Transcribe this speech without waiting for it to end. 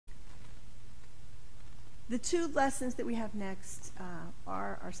The two lessons that we have next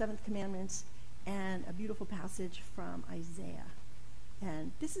are our seventh commandment and a beautiful passage from Isaiah.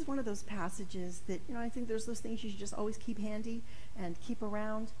 And this is one of those passages that, I think there's those things you should just always keep handy and keep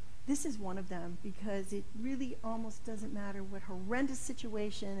around. This is one of them because it really almost doesn't matter what horrendous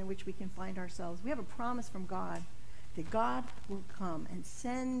situation in which we can find ourselves. We have a promise from God that God will come and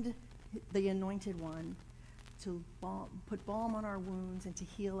send the Anointed One to put balm on our wounds and to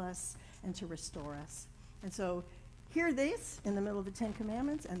heal us and to restore us. And so hear this in the middle of the Ten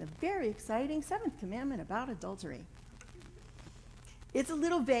Commandments and the very exciting seventh commandment about adultery. It's a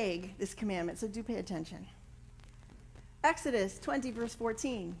little vague, this commandment, so do pay attention. Exodus 20, verse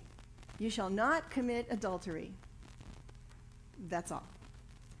 14. You shall not commit adultery. That's all.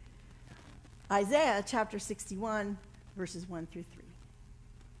 Isaiah chapter 61, verses 1 through 3.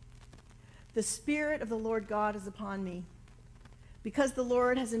 The Spirit of the Lord God is upon me. Because the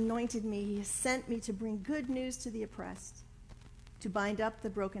Lord has anointed me, he has sent me to bring good news to the oppressed, to bind up the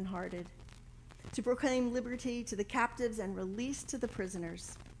brokenhearted, to proclaim liberty to the captives and release to the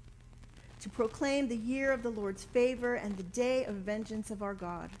prisoners, to proclaim the year of the Lord's favor and the day of vengeance of our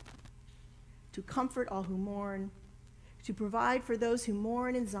God, to comfort all who mourn, to provide for those who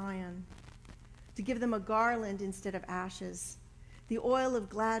mourn in Zion, to give them a garland instead of ashes, the oil of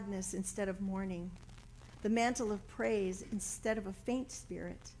gladness instead of mourning, the mantle of praise instead of a faint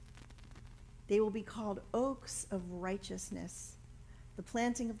spirit. They will be called oaks of righteousness, the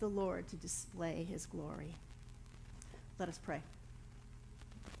planting of the Lord to display his glory. Let us pray.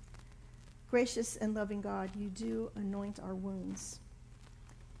 Gracious and loving God, you do anoint our wounds.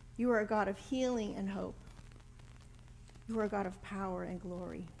 You are a God of healing and hope. You are a God of power and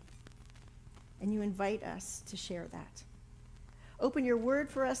glory. And you invite us to share that. Open your word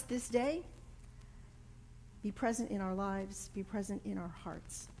for us this day. Be present in our lives. Be present in our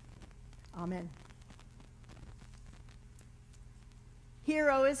hearts. Amen.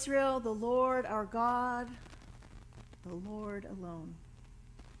 Hear, O Israel, the Lord our God, the Lord alone.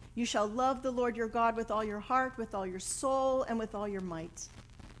 You shall love the Lord your God with all your heart, with all your soul, and with all your might.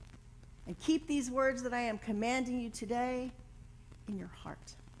 And keep these words that I am commanding you today in your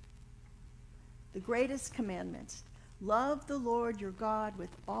heart. The greatest commandment, love the Lord your God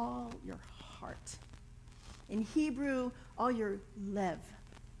with all your heart. In Hebrew, all your lev.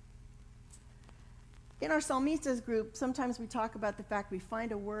 In our Psalmistas group, sometimes we talk about the fact we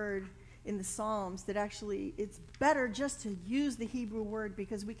find a word in the Psalms that actually it's better just to use the Hebrew word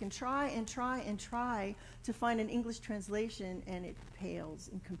because we can try and try and try to find an English translation and it pales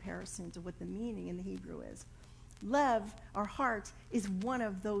in comparison to what the meaning in the Hebrew is. Lev, our heart, is one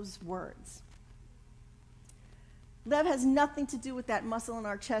of those words. Lev has nothing to do with that muscle in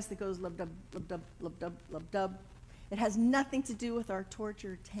our chest that goes lub-dub, lub-dub, lub-dub, lub-dub. It has nothing to do with our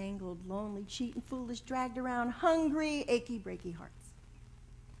tortured, tangled, lonely, cheating, foolish, dragged around, hungry, achy, breaky hearts.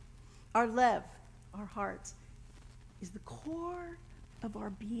 Our lev, our heart, is the core of our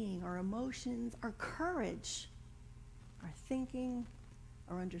being, our emotions, our courage, our thinking,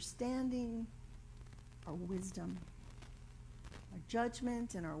 our understanding, our wisdom, our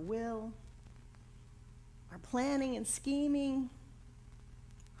judgment and our will, our planning and scheming,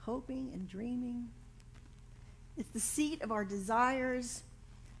 hoping and dreaming. It's the seat of our desires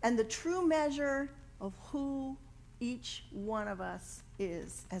and the true measure of who each one of us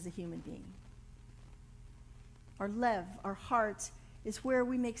is as a human being. Our lev, our heart, is where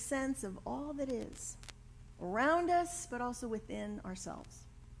we make sense of all that is around us, but also within ourselves.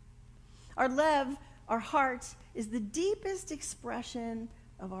 Our lev, our heart, is the deepest expression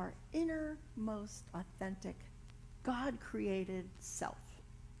of our innermost, authentic, God-created self.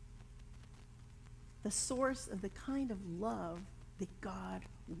 The source of the kind of love that God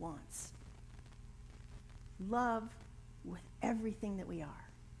wants. Love with everything that we are.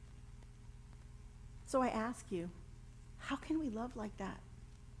 So I ask you, how can we love like that?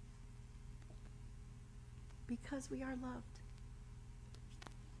 Because we are loved.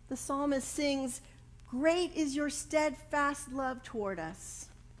 The psalmist sings, "Great is your steadfast love toward us."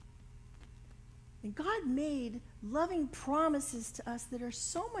 And God made loving promises to us that are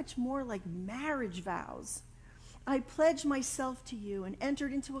so much more like marriage vows. I pledge myself to you and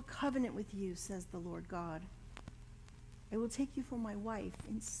entered into a covenant with you, says the Lord God. I will take you for my wife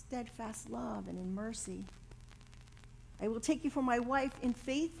in steadfast love and in mercy. I will take you for my wife in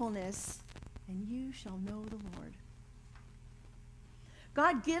faithfulness, and you shall know the Lord.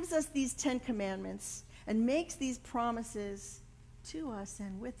 God gives us these 10 commandments and makes these promises to us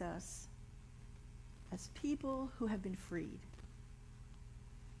and with us as people who have been freed.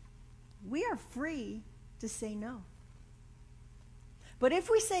 We are free to say no. But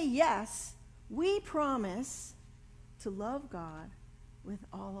if we say yes, We promise to love God with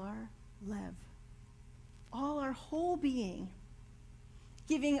all our lev, all our whole being,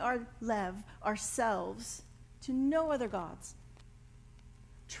 giving our lev, ourselves, to no other gods,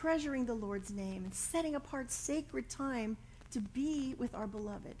 treasuring the Lord's name and setting apart sacred time to be with our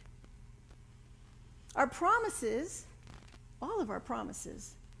beloved. Our promises, all of our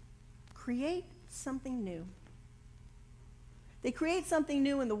promises, create something new. They create something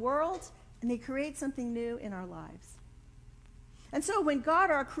new in the world, and they create something new in our lives. And so when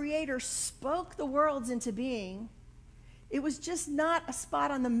God, our Creator, spoke the worlds into being, it was just not a spot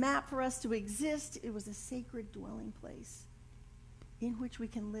on the map for us to exist. It was a sacred dwelling place in which we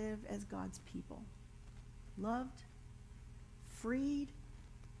can live as God's people, loved, freed,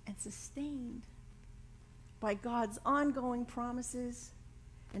 and sustained by God's ongoing promises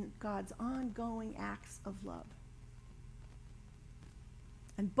and God's ongoing acts of love.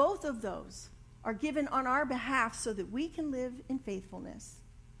 And both of those are given on our behalf so that we can live in faithfulness,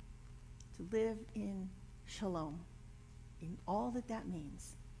 to live in shalom, in all that that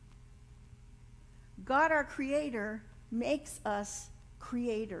means. God, our Creator, makes us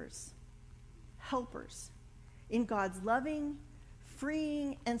creators, helpers in God's loving,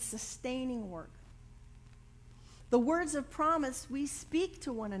 freeing, and sustaining work. The words of promise we speak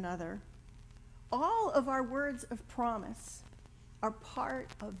to one another, all of our words of promise are part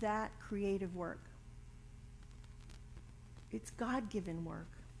of that creative work. It's God-given work.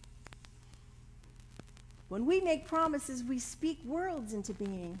 When we make promises, we speak worlds into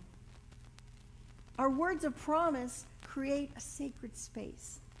being. Our words of promise create a sacred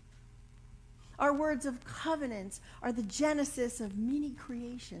space. Our words of covenant are the genesis of many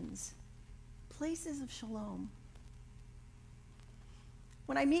creations, places of shalom.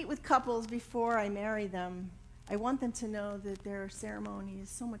 When I meet with couples before I marry them, I want them to know that their ceremony is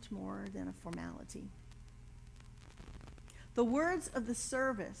so much more than a formality. The words of the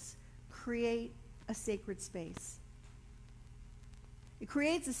service create a sacred space. It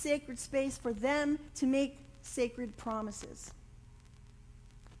creates a sacred space for them to make sacred promises.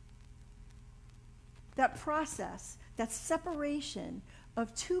 That process, that separation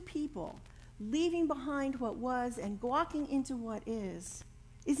of two people, leaving behind what was and walking into what is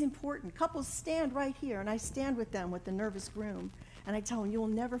important. Couples stand right here, and I stand with them with the nervous groom, and I tell them, you will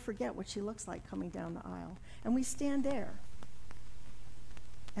never forget what she looks like coming down the aisle. And we stand there.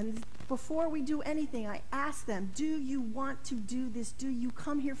 And before we do anything, I ask them, do you want to do this? Do you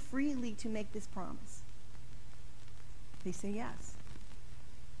come here freely to make this promise? They say yes.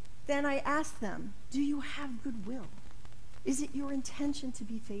 Then I ask them, do you have goodwill? Is it your intention to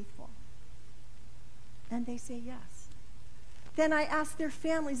be faithful? And they say yes. Then I ask their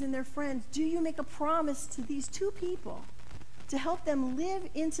families and their friends, do you make a promise to these two people to help them live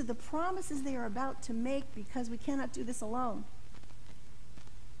into the promises they are about to make, because we cannot do this alone?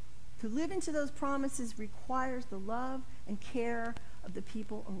 To live into those promises requires the love and care of the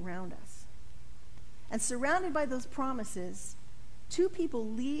people around us. And surrounded by those promises, two people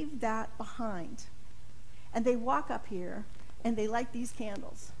leave that behind. And they walk up here and they light these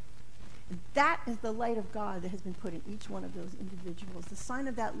candles. And that is the light of God that has been put in each one of those individuals, the sign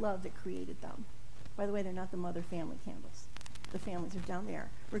of that love that created them. By the way, they're not the mother family candles. The families are down there.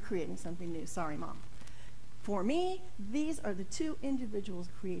 We're creating something new. Sorry, Mom. For me, these are the two individuals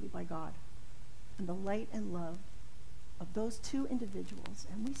created by God, and the light and love of those two individuals.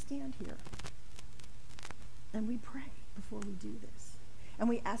 And we stand here, and we pray before we do this. And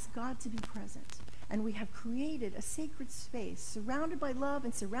we ask God to be present. And we have created a sacred space surrounded by love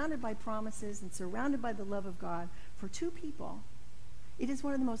and surrounded by promises and surrounded by the love of God for two people. It is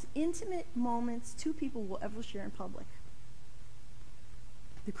one of the most intimate moments two people will ever share in public.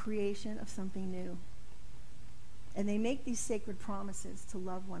 The creation of something new. And they make these sacred promises to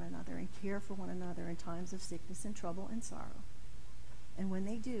love one another and care for one another in times of sickness and trouble and sorrow. And when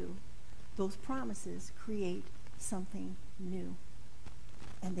they do, those promises create something new.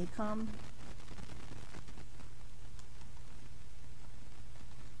 And they come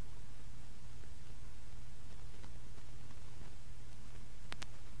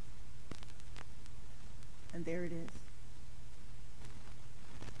and there it is.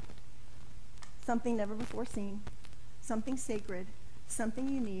 Something never before seen, something sacred, something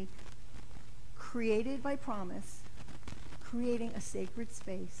unique, created by promise, creating a sacred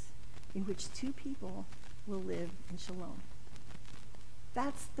space in which two people will live in shalom.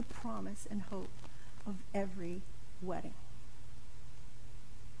 That's the promise and hope of every wedding.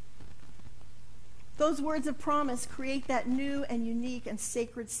 Those words of promise create that new and unique and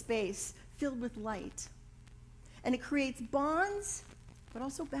sacred space filled with light. And it creates bonds, but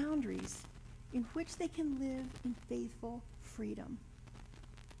also boundaries in which they can live in faithful freedom,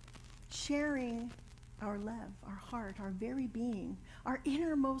 sharing our love, our heart, our very being, our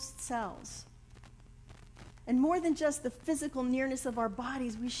innermost selves. And more than just the physical nearness of our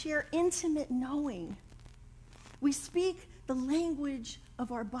bodies, we share intimate knowing. We speak the language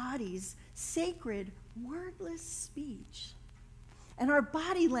of our bodies, sacred, wordless speech. And our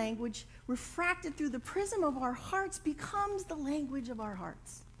body language, refracted through the prism of our hearts, becomes the language of our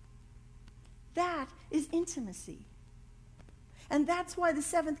hearts. That is intimacy. And that's why the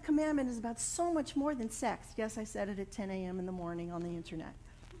seventh commandment is about so much more than sex. Yes, I said it at 10 a.m. in the morning on the internet.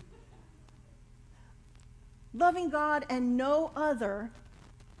 Loving God and no other,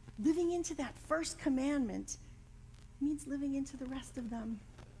 living into that first commandment, means living into the rest of them.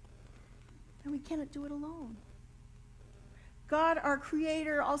 And we cannot do it alone. God, our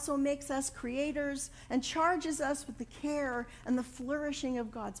Creator, also makes us creators and charges us with the care and the flourishing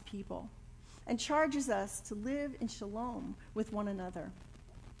of God's people, and charges us to live in shalom with one another,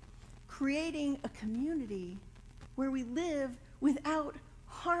 creating a community where we live without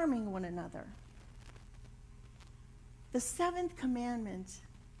harming one another. The seventh commandment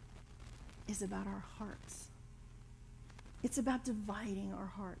is about our hearts. It's about dividing our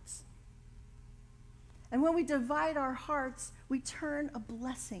hearts. And when we divide our hearts, we turn a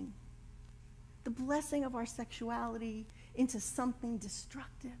blessing, the blessing of our sexuality, into something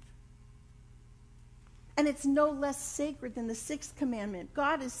destructive. And it's no less sacred than the sixth commandment.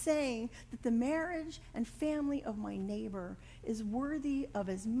 God is saying that the marriage and family of my neighbor is worthy of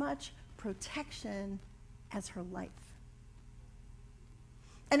as much protection as her life.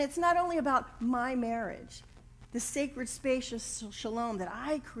 And it's not only about my marriage, the sacred spacious shalom that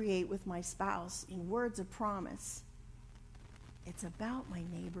I create with my spouse in words of promise. It's about my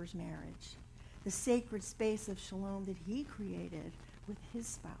neighbor's marriage, the sacred space of shalom that he created with his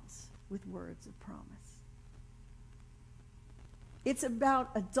spouse with words of promise. It's about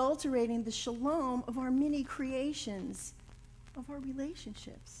adulterating the shalom of our many creations, of our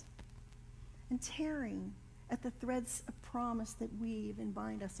relationships, and tearing at the threads of promise that weave and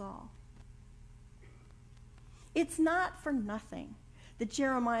bind us all. It's not for nothing that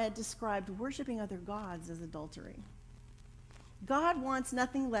Jeremiah described worshiping other gods as adultery. God wants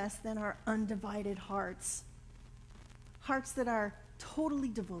nothing less than our undivided hearts, hearts that are totally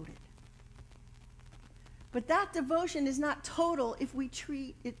devoted. But that devotion is not total if we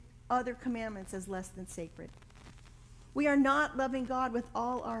treat other commandments as less than sacred. We are not loving God with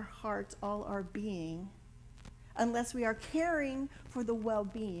all our heart, all our being, unless we are caring for the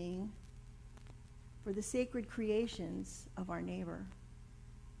well-being, for the sacred creations of our neighbor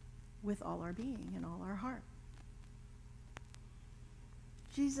with all our being and all our heart.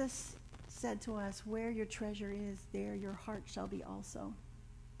 Jesus said to us, where your treasure is, there your heart shall be also.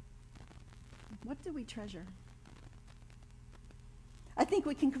 What do we treasure? I think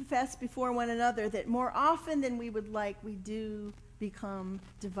we can confess before one another that more often than we would like, we do become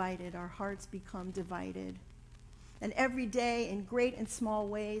divided. Our hearts become divided. And every day, in great and small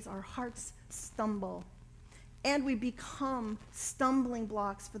ways, our hearts stumble. And we become stumbling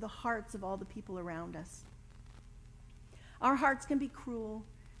blocks for the hearts of all the people around us. Our hearts can be cruel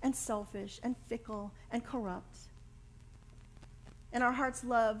and selfish and fickle and corrupt. And our hearts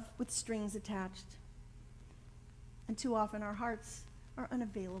love with strings attached. And too often our hearts are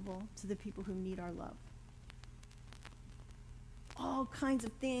unavailable to the people who need our love. All kinds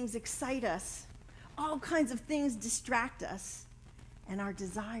of things excite us. All kinds of things distract us. And our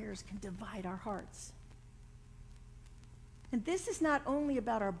desires can divide our hearts. And this is not only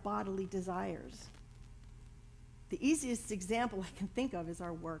about our bodily desires. The easiest example I can think of is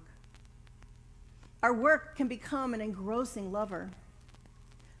our work. Our work can become an engrossing lover,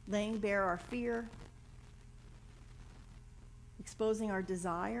 laying bare our fear, exposing our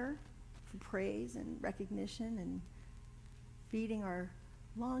desire for praise and recognition, and feeding our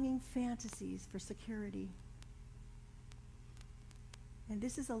longing fantasies for security. And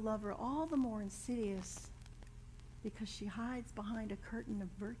this is a lover all the more insidious because she hides behind a curtain of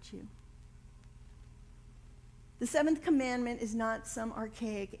virtue. The seventh commandment is not some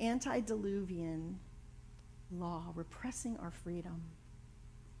archaic antediluvian law repressing our freedom.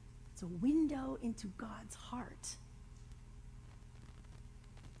 It's a window into God's heart.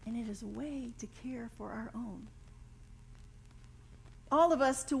 And it is a way to care for our own. All of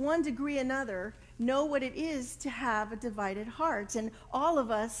us, to one degree or another, know what it is to have a divided heart. And all of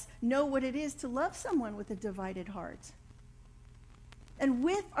us know what it is to love someone with a divided heart. And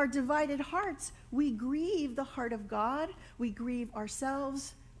with our divided hearts, we grieve the heart of God. We grieve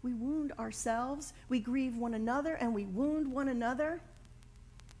ourselves. We wound ourselves. We grieve one another, and we wound one another.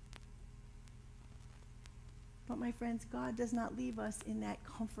 But my friends, God does not leave us in that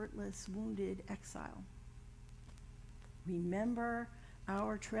comfortless, wounded exile. Remember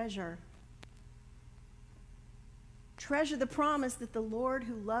our treasure. Treasure the promise that the Lord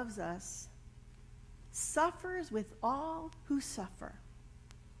who loves us suffers with all who suffer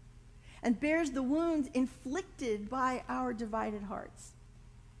and bears the wounds inflicted by our divided hearts.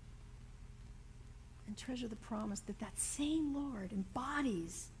 And treasure the promise that that same Lord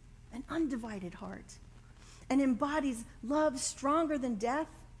embodies an undivided heart and embodies love stronger than death,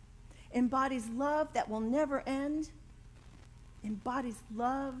 embodies love that will never end, embodies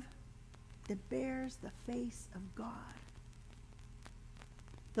love that bears the face of God.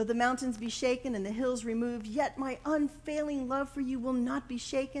 Though the mountains be shaken and the hills removed, yet my unfailing love for you will not be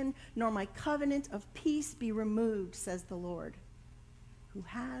shaken, nor my covenant of peace be removed, says the Lord, who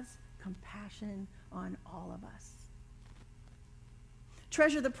has compassion on all of us.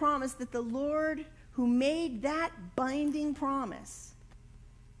 Treasure the promise that the Lord who made that binding promise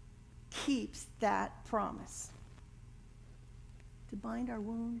keeps that promise. To bind our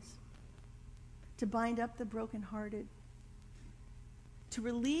wounds, to bind up the brokenhearted, to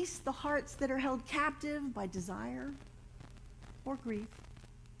release the hearts that are held captive by desire or grief,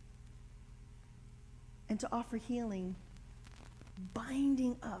 and to offer healing,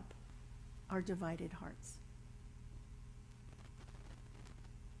 binding up our divided hearts.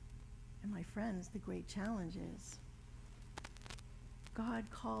 And my friends, the great challenge is God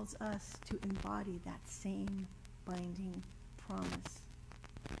calls us to embody that same binding promise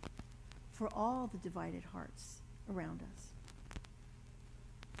for all the divided hearts around us.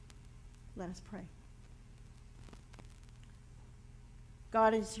 Let us pray.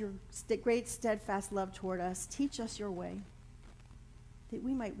 God, as your great steadfast love toward us, teach us your way, that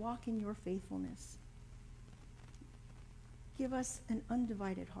we might walk in your faithfulness. Give us an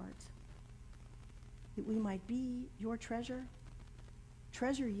undivided heart, that we might be your treasure,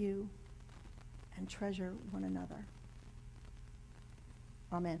 treasure you, and treasure one another.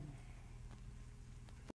 Amen.